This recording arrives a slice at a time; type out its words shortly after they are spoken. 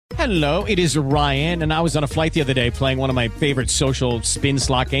Hello, it is Ryan, and I was on a flight the other day playing one of my favorite social spin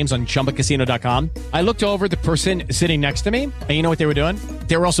slot games on ChumbaCasino.com. I looked over at the person sitting next to me, and you know what they were doing?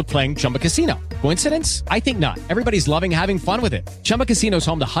 They were also playing Chumba Casino. Coincidence? I think not. Everybody's loving having fun with it. Chumba Casino is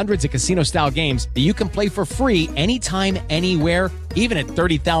home to hundreds of casino-style games that you can play for free anytime, anywhere, even at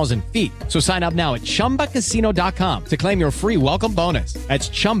 30,000 feet. So sign up now at ChumbaCasino.com to claim your free welcome bonus. That's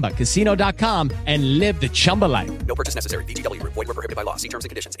ChumbaCasino.com and live the Chumba life. No purchase necessary. VGW. Void where prohibited by law. See terms and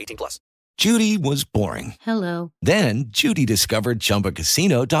conditions. 18+. Judy was boring. Hello. Then Judy discovered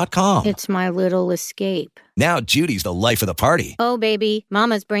ChumbaCasino.com. It's my little escape. Now Judy's the life of the party. Oh, baby,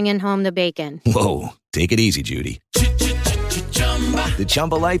 mama's bringing home the bacon. Whoa, take it easy, Judy. The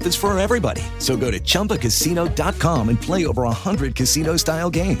Chumba life is for everybody. So go to ChumbaCasino.com and play over 100 casino-style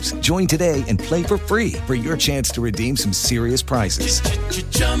games. Join today and play for free for your chance to redeem some serious prizes.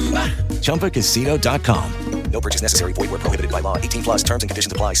 ChumbaCasino.com. No purchase necessary. Void where prohibited by law. 18+. Terms and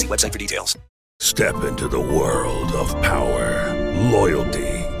conditions apply. See website for details. Step into the world of power, loyalty,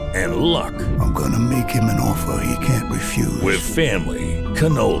 and luck. I'm gonna make him an offer he can't refuse. With family,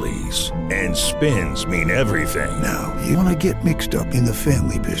 cannolis, and spins mean everything. Now, you wanna get mixed up in the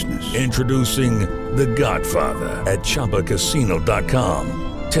family business. Introducing The Godfather at ChumbaCasino.com.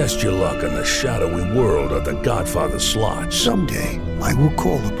 Test your luck in the shadowy world of The Godfather slot. Someday, I will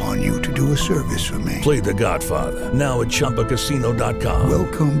call upon you to do a service for me. Play The Godfather now at ChumbaCasino.com.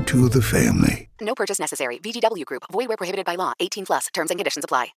 Welcome to the family. No purchase necessary. VGW Group. Void where prohibited by law. 18+. Terms and conditions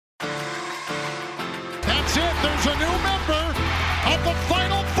apply. That's it. There's a new member of the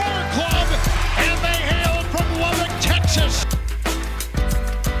Final Four Club, and they hail from Lubbock, Texas.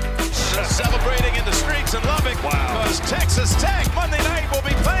 Celebrating in the streets in Lubbock because Texas Tech Monday night will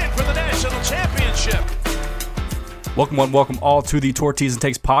be playing for the national championship. Welcome all to the Torties and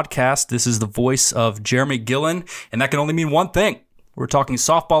Takes podcast. This is the voice of Jeremy Gillen, and that can only mean one thing. We're talking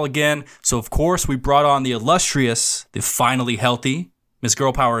softball again, so of course we brought on the illustrious, the finally healthy, Miss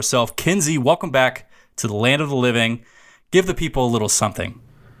Girl Power herself, Kinsey. Welcome back to the land of the living. Give the people a little something.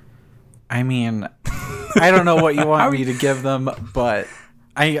 I mean, I don't know what you want me to give them, but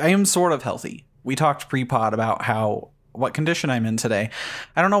I am sort of healthy. We talked pre-pod about what condition I'm in today.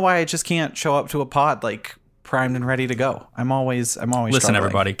 I don't know why I just can't show up to a pod like primed and ready to go. I'm always Listen, struggling.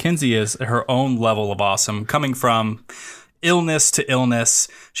 everybody, Kinsey is her own level of awesome, coming from illness to illness.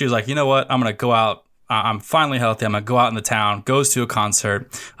 She was like, you know what? I'm going to go out. I'm finally healthy. I'm going to go out in the town, goes to a concert,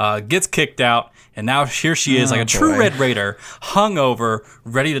 gets kicked out, and now here she is, like a true Red Raider, hungover,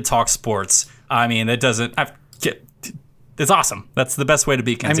 ready to talk sports. I mean, it's awesome. That's the best way to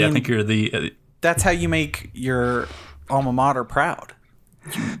be, Kinsey. I think you're the... that's how you make your alma mater proud.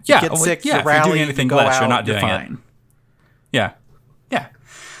 You get sick, you rally, if you're doing anything less, you're not doing it. Yeah.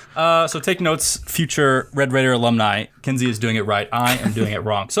 So take notes, future Red Raider alumni. Kinsey is doing it right. I am doing it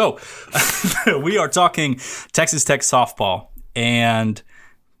wrong. So we are talking Texas Tech softball, and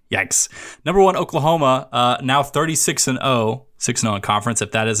yikes. Number one, Oklahoma, now 36-0, 6-0 in conference.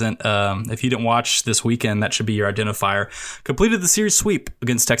 If that isn't, if you didn't watch this weekend, that should be your identifier. Completed the series sweep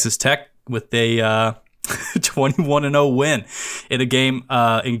against Texas Tech with a 21-0 win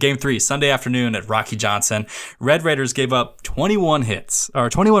in game 3 Sunday afternoon at Rocky Johnson. Red Raiders gave up 21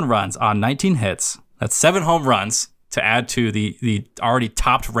 runs on 19 hits. That's 7 home runs to add to the already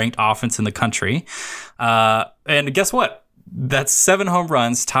top ranked offense in the country. And guess what? That's 7 home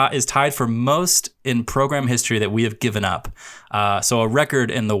runs is tied for most in program history that we have given up. So a record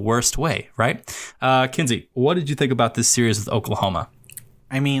in the worst way, right? Kinsey, what did you think about this series with Oklahoma?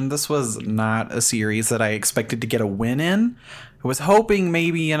 I mean, this was not a series that I expected to get a win in. I was hoping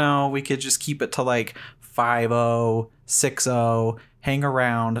maybe, we could just keep it to like 5-0, 6-0, hang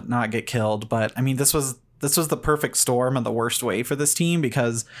around, not get killed. But I mean, this was the perfect storm in the worst way for this team,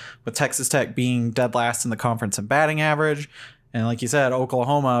 because with Texas Tech being dead last in the conference in batting average, and like you said,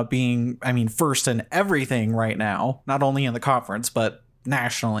 Oklahoma being, first in everything right now, not only in the conference, but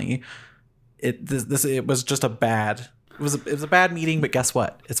nationally, it was just a bad... It was a bad meeting, but guess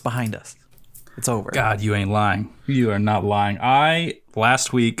what? It's behind us. It's over. God, you ain't lying. You are not lying.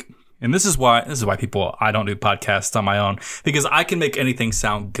 Last week, and this is why I don't do podcasts on my own, because I can make anything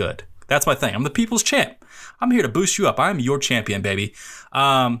sound good. That's my thing. I'm the people's champ. I'm here to boost you up. I'm your champion, baby.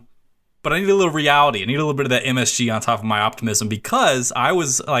 But I need a little reality. I need a little bit of that MSG on top of my optimism, because I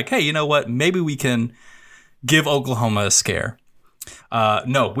was like, hey, you know what? Maybe we can give Oklahoma a scare.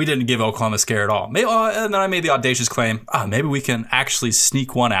 No, we didn't give Oklahoma a scare at all. And then I made the audacious claim, maybe we can actually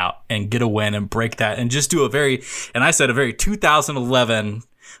sneak one out and get a win and break that and just do a very 2011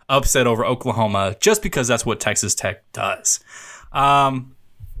 upset over Oklahoma, just because that's what Texas Tech does.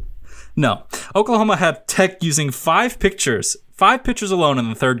 No, Oklahoma had Tech using 5 pitchers 5 pitchers alone in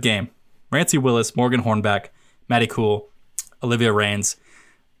the third game. Rancy Willis, Morgan Hornback, Maddie Kuhl, Olivia Raines,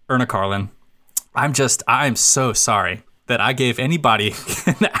 Erna Carlin. I'm so sorry that I gave anybody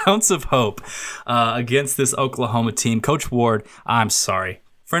an ounce of hope against this Oklahoma team. Coach Ward, I'm sorry.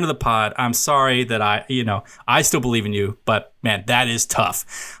 Friend of the pod, I'm sorry that I still believe in you, but man, that is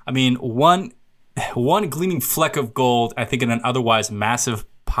tough. I mean, one gleaming fleck of gold, I think, in an otherwise massive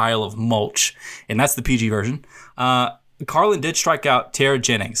pile of mulch, and that's the PG version. Carlin did strike out Tara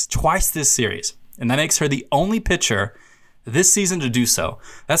Jennings twice this series, and that makes her the only pitcher this season to do so.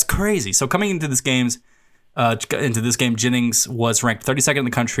 That's crazy. So coming into this game, Jennings was ranked 32nd in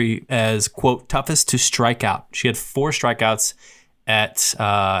the country as, quote, toughest to strike out. She had 4 strikeouts at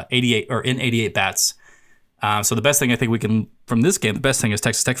 88 bats. So the best thing I think we can from this game, the best thing as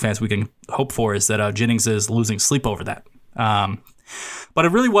Texas Tech fans we can hope for is that Jennings is losing sleep over that. But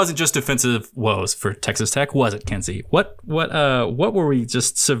it really wasn't just defensive woes for Texas Tech, was it, Kenzie? What were we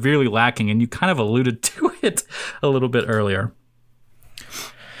just severely lacking? And you kind of alluded to it a little bit earlier.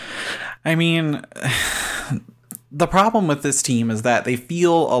 I mean, the problem with this team is that they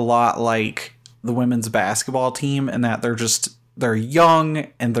feel a lot like the women's basketball team, and that they're young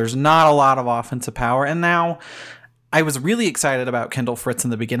and there's not a lot of offensive power. And now I was really excited about Kendall Fritz in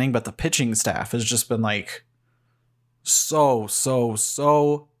the beginning, but the pitching staff has just been like so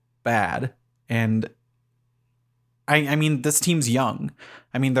bad. And I mean, this team's young.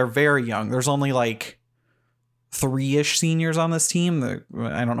 I mean, they're very young. There's only like 3-ish seniors on this team.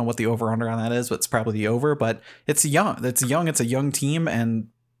 I don't know what the over-under on that is, but it's probably the over. But it's young. It's a young team, and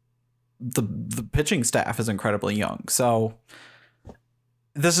the pitching staff is incredibly young. So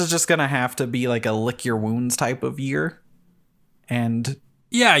this is just going to have to be like a lick your wounds type of year. And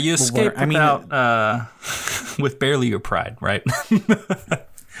yeah, you escape without with barely your pride, right?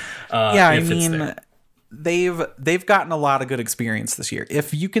 Yeah, I mean, they've gotten a lot of good experience this year.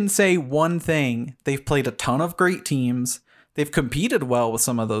 If you can say one thing, they've played a ton of great teams. They've competed well with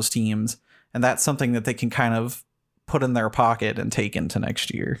some of those teams, and that's something that they can kind of put in their pocket and take into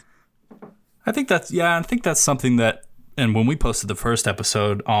next year. I think that's something that, and when we posted the first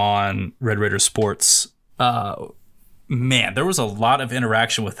episode on Red Raider Sports, man, there was a lot of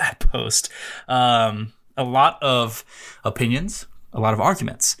interaction with that post. A lot of opinions, a lot of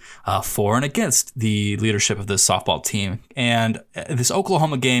arguments for and against the leadership of this softball team. And this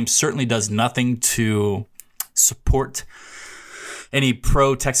Oklahoma game certainly does nothing to support any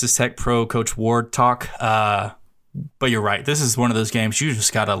pro-Texas Tech, pro-Coach Ward talk. But you're right. This is one of those games you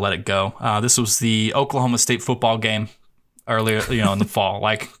just got to let it go. This was the Oklahoma State football game earlier, in the fall.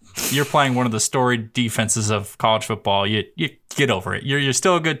 Like, you're playing one of the storied defenses of college football. You get over it. You're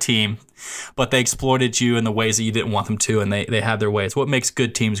still a good team, but they exploited you in the ways that you didn't want them to, and they had their ways. What makes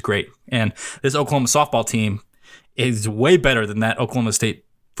good teams great? And this Oklahoma softball team is way better than that Oklahoma State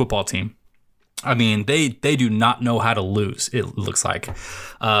football team. I mean, they do not know how to lose, it looks like.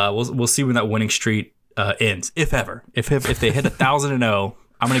 We'll see when that winning streak ends, if ever. If they hit 1,000-0,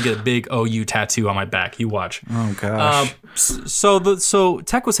 I'm gonna get a big OU tattoo on my back. You watch. Oh gosh. So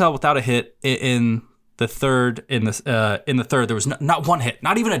Tech was held without a hit in the third. In the third, there was not one hit,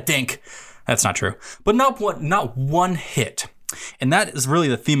 not even a dink. That's not true, but not one hit. And that is really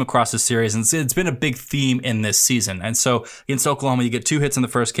the theme across the series, and it's been a big theme in this season. And so against Oklahoma, you get 2 hits in the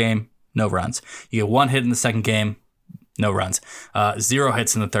first game, no runs. You get 1 hit in the second game, no runs. 0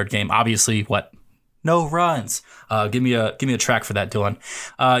 hits in the third game. Obviously, no runs. Give me a track for that, Dylan.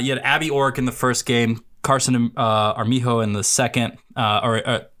 You had Abby Orrick in the first game, Carson Armijo in the second.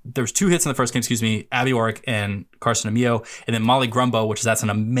 There was 2 hits in the first game, Abby Orrick and Carson Armijo. And then Molly Grumbo, that's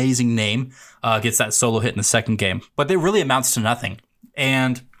an amazing name, gets that solo hit in the second game. But it really amounts to nothing.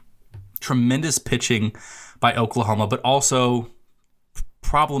 And tremendous pitching by Oklahoma, but also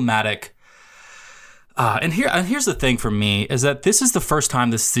problematic. And here's the thing for me, is that this is the first time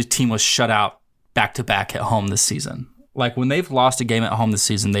this team was shut out back-to-back at home this season. Like, when they've lost a game at home this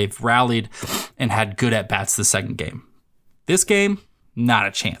season, they've rallied and had good at-bats the second game. This game, not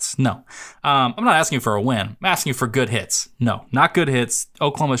a chance. No. I'm not asking for a win. I'm asking for good hits. No, not good hits.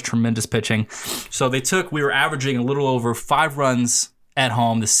 Oklahoma's tremendous pitching. So we were averaging a little over 5 runs at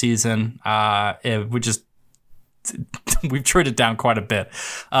home this season. We've traded down quite a bit.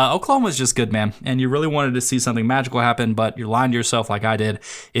 Oklahoma's just good, man. And you really wanted to see something magical happen, but you're lying to yourself like I did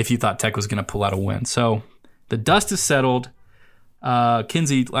if you thought Tech was going to pull out a win. So the dust is settled.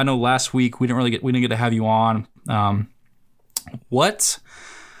 Kinsey, I know last week we didn't get to have you on. What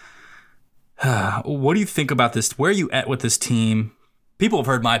do you think about this? Where are you at with this team? People have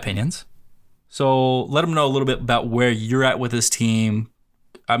heard my opinions, so let them know a little bit about where you're at with this team.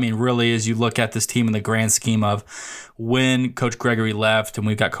 I mean, really, as you look at this team in the grand scheme of when Coach Gregory left and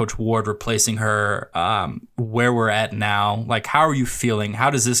we've got Coach Ward replacing her, where we're at now, like, how are you feeling? How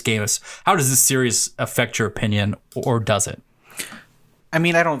does this series affect your opinion, or does it? I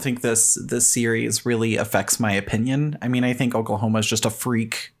mean, I don't think this series really affects my opinion. I mean, I think Oklahoma is just a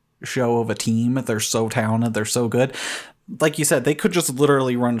freak show of a team. They're so talented. They're so good. Like you said, they could just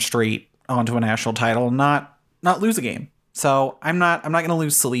literally run straight onto a national title and not lose a game. So I'm not going to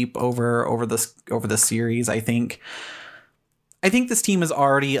lose sleep over this series. I think this team is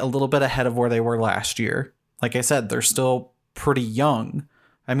already a little bit ahead of where they were last year. Like I said, they're still pretty young.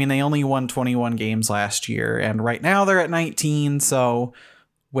 I mean, they only won 21 games last year, and right now they're at 19. So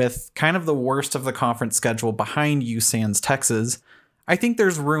with kind of the worst of the conference schedule behind you, sans Texas, I think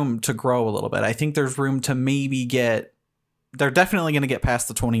there's room to grow a little bit. I think there's room to maybe they're definitely going to get past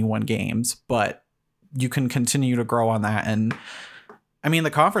the 21 games, but you can continue to grow on that. And I mean,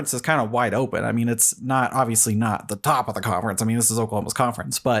 the conference is kind of wide open. I mean, it's obviously not the top of the conference. I mean, this is Oklahoma's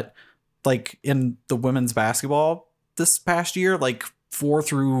conference, but like in the women's basketball this past year, like 4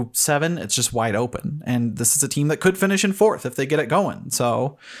 through 7, it's just wide open. And this is a team that could finish in 4th if they get it going.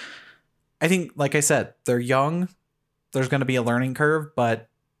 So I think, like I said, they're young. There's going to be a learning curve, but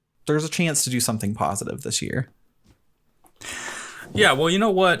there's a chance to do something positive this year. Yeah, well, you know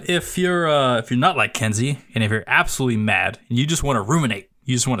what? If you're not like Kenzie, and if you're absolutely mad and you just want to ruminate,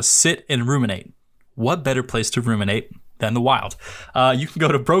 you just want to sit and ruminate, what better place to ruminate than the Wild? You can go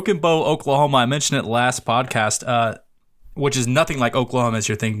to Broken Bow, Oklahoma. I mentioned it last podcast, which is nothing like Oklahoma as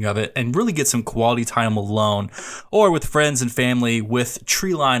you're thinking of it, and really get some quality time alone or with friends and family with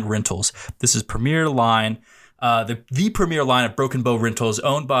Treeline Rentals. This is premier line. The premier line of Broken Bow Rentals,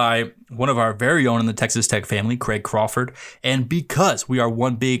 owned by one of our very own in the Texas Tech family, Craig Crawford. And because we are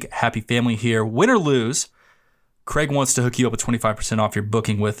one big happy family here, win or lose, Craig wants to hook you up with 25% off your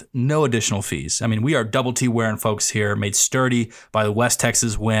booking with no additional fees. I mean, we are double T wearing folks here, made sturdy by the West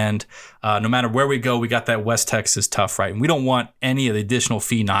Texas wind. No matter where we go, we got that West Texas tough, right? And we don't want any of the additional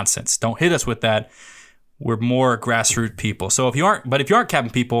fee nonsense. Don't hit us with that. We're more grassroots people. So if you aren't cabin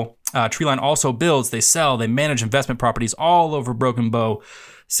people, Treeline also builds, they sell, they manage investment properties all over Broken Bow.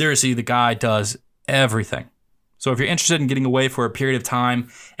 Seriously, the guy does everything. So if you're interested in getting away for a period of time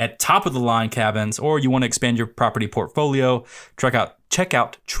at top of the line cabins, or you want to expand your property portfolio, check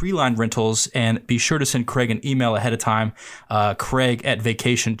out Treeline Rentals, and be sure to send Craig an email ahead of time, Craig at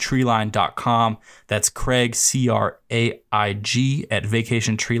vacationtreeline.com. That's Craig, CRAIG at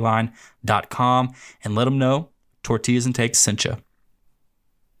vacationtreeline.com, and let him know Tortillas and Takes sent you.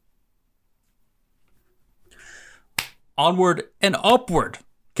 Onward and upward,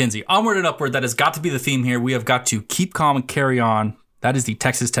 Kenzie. Onward and upward. That has got to be the theme here. We have got to keep calm and carry on. That is the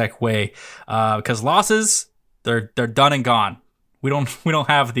Texas Tech way. Because losses, they're done and gone. We don't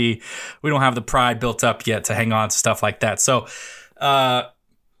have the pride built up yet to hang on to stuff like that. So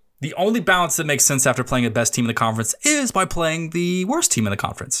the only balance that makes sense after playing the best team in the conference is by playing the worst team in the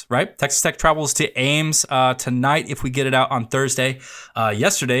conference, right? Texas Tech travels to Ames tonight if we get it out on Thursday.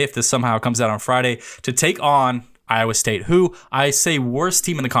 Yesterday, if this somehow comes out on Friday, to take on Iowa State, who I say worst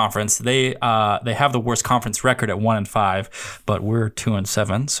team in the conference. They have the worst conference record at 1-5, but we're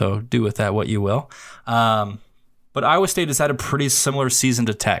 2-7. So do with that what you will. But Iowa State has had a pretty similar season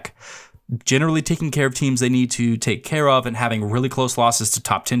to Tech, generally taking care of teams they need to take care of and having really close losses to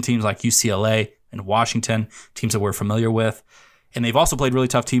top 10 teams like UCLA and Washington, teams that we're familiar with. And they've also played really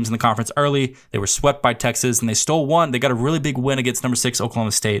tough teams in the conference early. They were swept by Texas, and they stole one. They got a really big win against number 6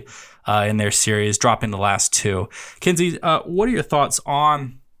 Oklahoma State in their series, dropping the last 2. Kenzie, what are your thoughts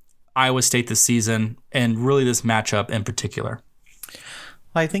on Iowa State this season and really this matchup in particular?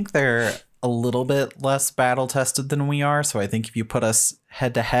 I think they're a little bit less battle-tested than we are, so I think if you put us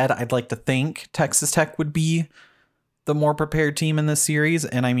head-to-head, I'd like to think Texas Tech would be the more prepared team in this series.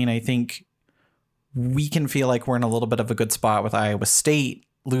 And I mean, I think we can feel like we're in a little bit of a good spot with Iowa State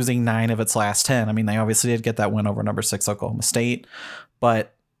losing 9 of its last 10. I mean, they obviously did get that win over number 6 Oklahoma State,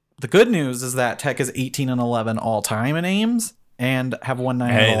 but the good news is that Tech is 18-11 all time in Ames and have won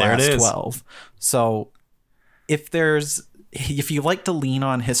 9 of the last 12. So if you like to lean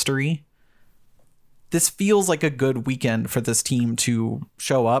on history, this feels like a good weekend for this team to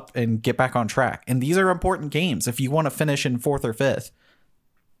show up and get back on track. And these are important games. If you want to finish in 4th or 5th,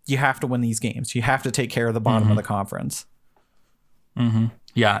 you have to win these games. You have to take care of the bottom of the conference. Mm-hmm.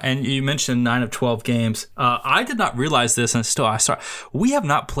 Yeah, and you mentioned 9 of 12 games. I did not realize this, and we have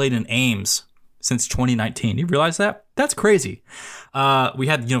not played in Ames since 2019. You realize that? That's crazy. We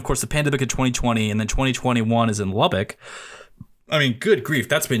had, of course, the pandemic in 2020, and then 2021 is in Lubbock. I mean, good grief,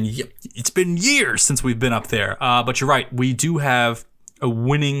 it's been years since we've been up there. But you're right, we do have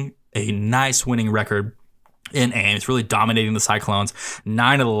a nice winning record in Ames, really dominating the Cyclones.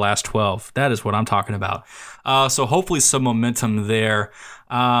 9 of the last 12. That is what I'm talking about. So hopefully some momentum there.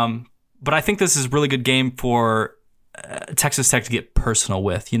 But I think this is a really good game for Texas Tech to get personal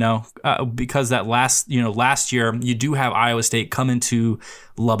with, because that last year you do have Iowa State come into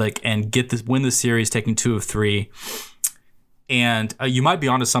Lubbock and win the series, taking 2 of 3. And you might be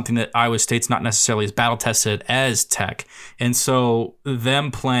onto something that Iowa State's not necessarily as battle tested as Tech. And so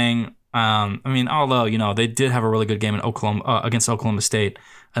them playing, although, they did have a really good game in against Oklahoma State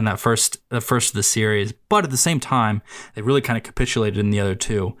in the first of the series, but at the same time, they really kind of capitulated in the other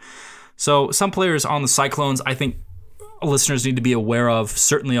two. So some players on the Cyclones, I think listeners need to be aware of,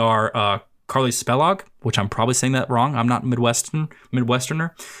 certainly are Carly Spellag, which I'm probably saying that wrong. I'm not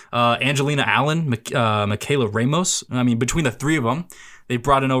Midwesterner. Angelina Allen, Michaela Ramos. Between the three of them, they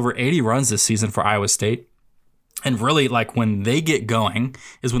brought in over 80 runs this season for Iowa State. And really, when they get going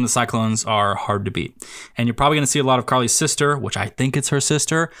is when the Cyclones are hard to beat. And you're probably going to see a lot of Carly's sister, which I think it's her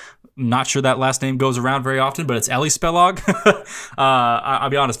sister. I'm not sure that last name goes around very often, but it's Ellie Spellag. I'll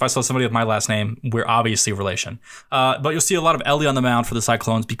be honest, if I saw somebody with my last name, we're obviously relation. But you'll see a lot of Ellie on the mound for the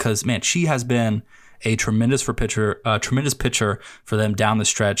Cyclones because, man, she has been a tremendous pitcher for them down the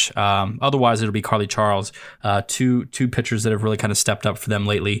stretch. Otherwise, it'll be Carly Charles, two pitchers that have really kind of stepped up for them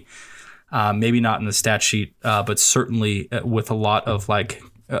lately. Maybe not in the stat sheet, but certainly with a lot of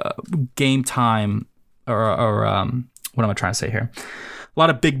game time or what am I trying to say here? A lot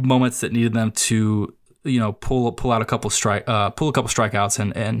of big moments that needed them to pull out a couple strikeouts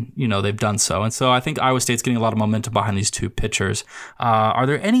and they've done so. And so I think Iowa State's getting a lot of momentum behind these two pitchers. Are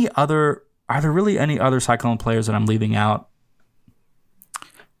there really any other Cyclone players that I'm leaving out?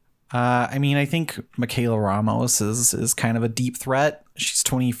 I think Michaela Ramos is kind of a deep threat. She's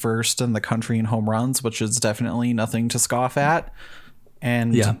 21st in the country in home runs, which is definitely nothing to scoff at.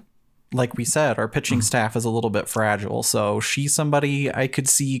 And like we said, our pitching staff is a little bit fragile. So she's somebody I could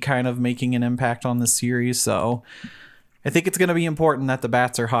see kind of making an impact on this series. So I think it's going to be important that the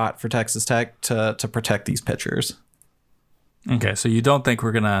bats are hot for Texas Tech to protect these pitchers. Okay, so you don't think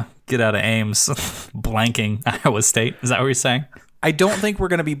we're going to get out of Ames blanking Iowa State? Is that what you're saying? I don't think we're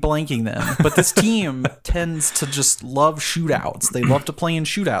going to be blanking them, but this team tends to just love shootouts. They love to play in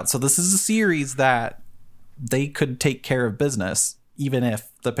shootouts. So this is a series that they could take care of business, even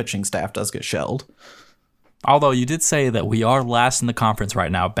if the pitching staff does get shelled. Although you did say that we are last in the conference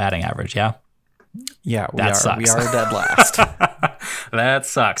right now, batting average, yeah? Yeah, that sucks. We are dead last. That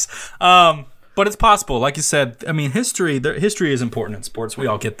sucks. But it's possible. Like you said, history is important in sports. We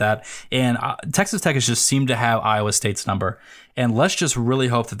all get that. And Texas Tech has just seemed to have Iowa State's number. And let's just really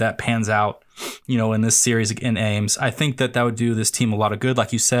hope that pans out, in this series in Ames. I think that would do this team a lot of good.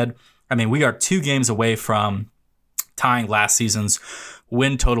 Like you said, we are 2 games away from tying last season's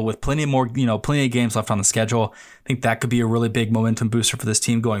win total with plenty of games left on the schedule. I think that could be a really big momentum booster for this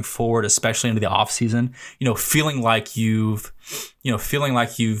team going forward, especially into the offseason. Feeling like you've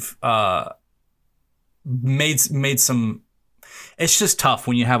made some. It's just tough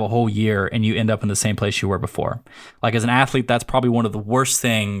when you have a whole year and you end up in the same place you were before. Like as an athlete, that's probably one of the worst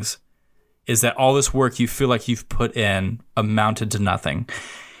things, is that all this work you feel like you've put in amounted to nothing.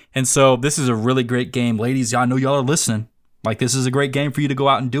 And so this is a really great game. Ladies, I know y'all are listening. This is a great game for you to go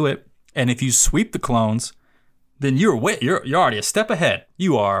out and do it. And if you sweep the Clones, then you're already a step ahead.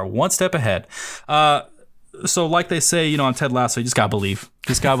 You are one step ahead. So like they say, on Ted Lasso, you just gotta believe.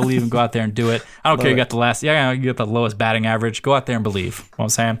 Just gotta believe and go out there and do it. I don't care. You got you got the lowest batting average. Go out there and believe. You know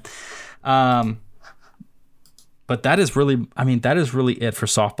what I'm saying? But that is really it for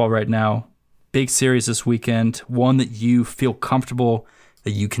softball right now. Big series this weekend. One that you feel comfortable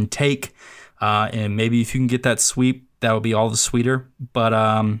that you can take. And maybe if you can get that sweep, that would be all the sweeter. But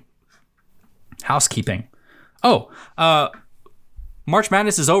housekeeping. March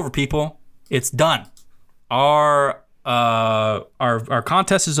Madness is over, people. It's done. Our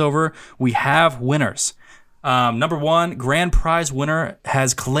contest is over. We have winners. Number 1, grand prize winner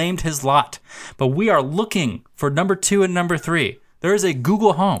has claimed his lot, but we are looking for number 2 and number 3. There is a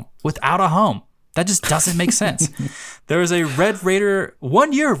Google Home without a home. That just doesn't make sense. There is a Red Raider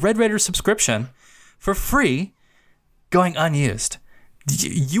 1-year Red Raider subscription for free going unused.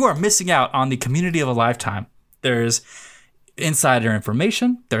 You are missing out on the community of a lifetime. There's insider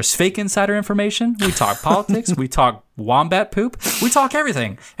information. There's fake insider information. We talk politics. We talk wombat poop. We talk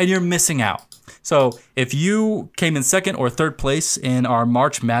everything, and you're missing out. So if you came in second or third place in our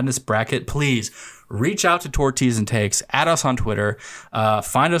March Madness bracket, please reach out to Tortillas and Takes, add us on Twitter,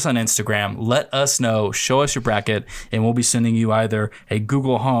 find us on Instagram, let us know, show us your bracket, and we'll be sending you either a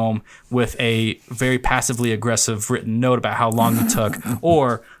Google Home with a very passively aggressive written note about how long you took,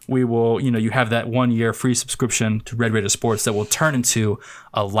 or we will, you have that 1 year free subscription to Red Raider Sports that will turn into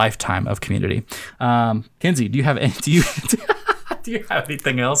a lifetime of community. Kenzie, do you have anything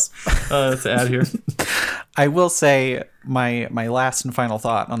else to add here? I will say my last and final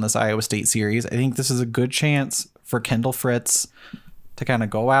thought on this Iowa State series. I think this is a good chance for Kendall Fritz to kind of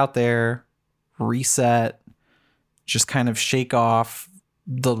go out there, reset, just kind of shake off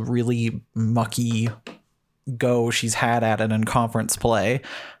the really mucky go she's had at it in conference play.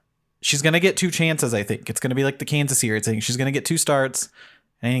 She's going to get 2 chances, I think. It's going to be like the Kansas series. I think she's going to get 2 starts.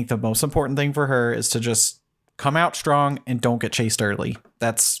 And I think the most important thing for her is to just come out strong and don't get chased early.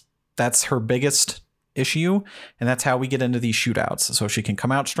 That's her biggest issue, and that's how we get into these shootouts. So if she can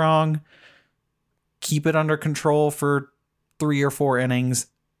come out strong, keep it under control for 3 or 4 innings,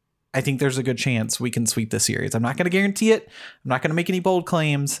 I think there's a good chance we can sweep this series. I'm not going to guarantee it. I'm not going to make any bold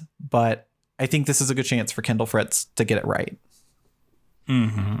claims, but I think this is a good chance for Kendall Fritz to get it right.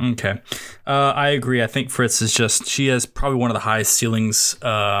 Okay. I agree. I think Fritz she has probably one of the highest ceilings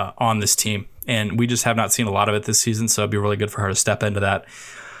on this team, and we just have not seen a lot of it this season, so it'd be really good for her to step into that.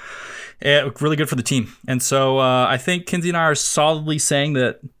 Really good for the team. And so I think Kenzie and I are solidly saying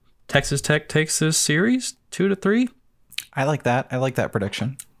that Texas Tech takes this series 2-3. I like that. I like that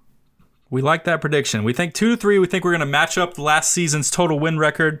prediction. We like that prediction. We think 2-3. We think we're going to match up the last season's total win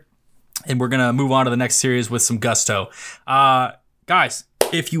record, and we're going to move on to the next series with some gusto. Guys,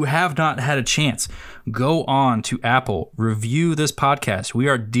 if you have not had a chance, go on to Apple, review this podcast. We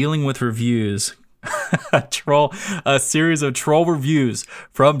are dealing with reviews, a series of troll reviews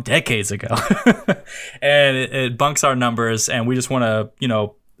from decades ago. And it bunks our numbers, and we just want to,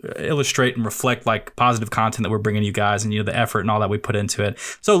 illustrate and reflect like positive content that we're bringing you guys, and the effort and all that we put into it.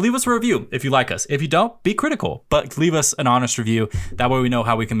 So leave us a review if you like us. If you don't, be critical, but leave us an honest review. That way we know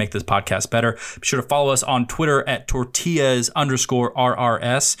how we can make this podcast better. Be sure to follow us on Twitter at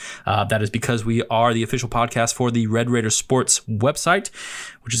Tortillas_RRS. That is because we are the official podcast for the Red Raider Sports website,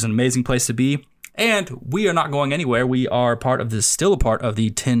 which is an amazing place to be. And we are not going anywhere. We are still a part of the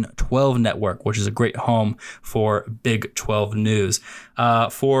 10-12 network, which is a great home for Big 12 news.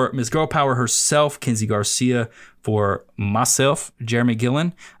 For Ms. Girl Power herself, Kenzie Garcia, for myself, Jeremy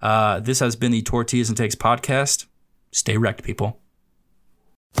Gillen, this has been the Tortillas and Takes podcast. Stay wrecked, people.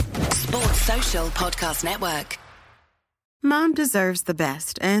 Sports Social Podcast Network. Mom deserves the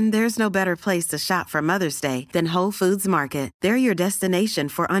best, and there's no better place to shop for Mother's Day than Whole Foods Market. They're your destination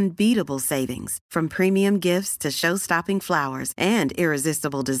for unbeatable savings, from premium gifts to show-stopping flowers and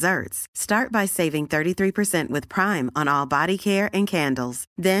irresistible desserts. Start by saving 33% with Prime on all body care and candles.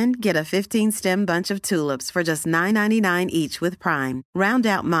 Then get a 15-stem bunch of tulips for just $9.99 each with Prime. Round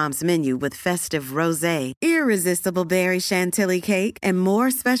out Mom's menu with festive rosé, irresistible berry chantilly cake, and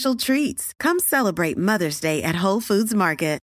more special treats. Come celebrate Mother's Day at Whole Foods Market.